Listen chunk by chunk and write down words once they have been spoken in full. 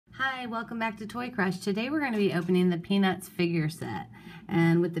Hi, welcome back to ToyCrushed. Today we're going to be opening the Peanuts figure set.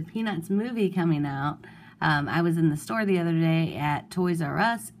 And with the Peanuts movie coming out, I was in the store the other day at Toys R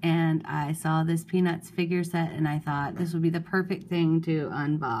Us and I saw this Peanuts figure set and I thought this would be the perfect thing to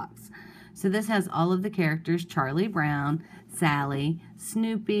unbox. So this has all of the characters: Charlie Brown, Sally,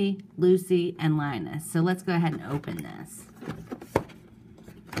 Snoopy, Lucy, and Linus. So let's go ahead and open this.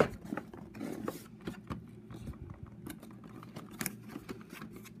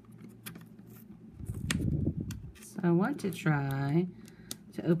 I want to try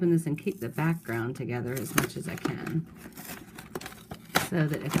to open this and keep the background together as much as I can, so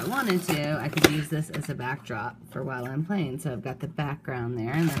that if I wanted to, I could use this as a backdrop for while I'm playing. So I've got the background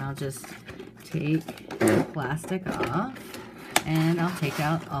there, and then I'll just take the plastic off, and I'll take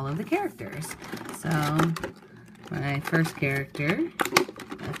out all of the characters. So my first character,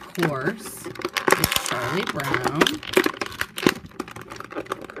 of course, is Charlie Brown,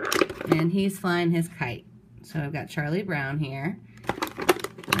 and he's flying his kite. So I've got Charlie Brown here.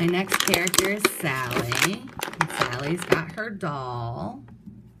 My next character is Sally. And Sally's got her doll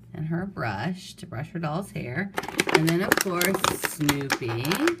and her brush to brush her doll's hair. And then, of course, Snoopy.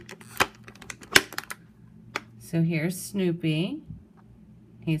 So here's Snoopy.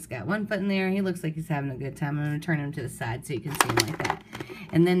 He's got one foot in there. He looks like he's having a good time. I'm going to turn him to the side so you can see him like that.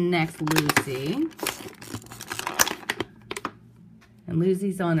 And then next, Lucy. And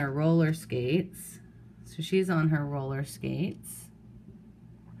Lucy's on her roller skates. So she's on her roller skates.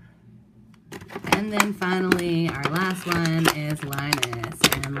 And then finally, our last one is Linus.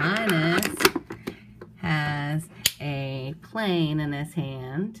 And Linus has a plane in his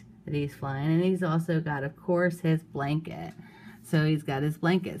hand that he's flying. And he's also got, of course, his blanket. So he's got his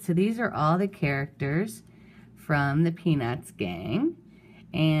blanket. So these are all the characters from the Peanuts gang.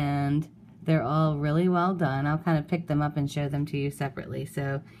 And they're all really well done. I'll kind of pick them up and show them to you separately.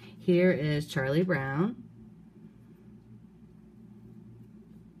 So here is Charlie Brown.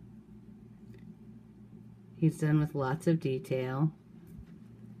 He's done with lots of detail.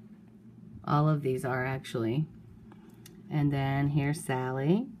 All of these are actually. And then here's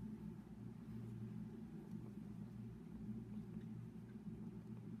Sally.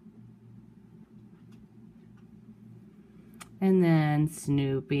 And then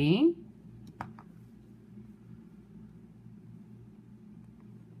Snoopy.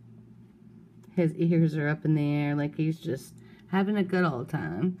 His ears are up in the air like he's just having a good old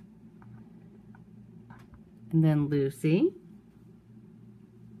time. And then Lucy.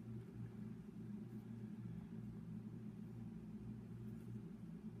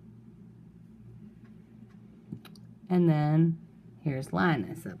 And then here's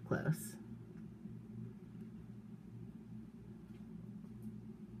Linus up close.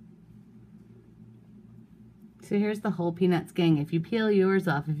 So here's the whole Peanuts gang. If you peel yours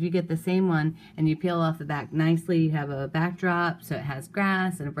off, if you get the same one and you peel off the back nicely, you have a backdrop. So it has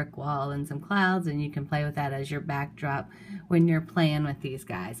grass and a brick wall and some clouds, and you can play with that as your backdrop when you're playing with these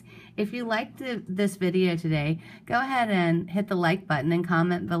guys. If you liked this video today, go ahead and hit the like button and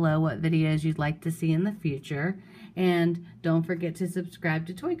comment below what videos you'd like to see in the future. And don't forget to subscribe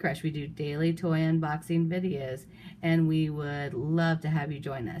to ToyCrushed. We do daily toy unboxing videos, and we would love to have you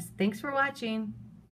join us. Thanks for watching.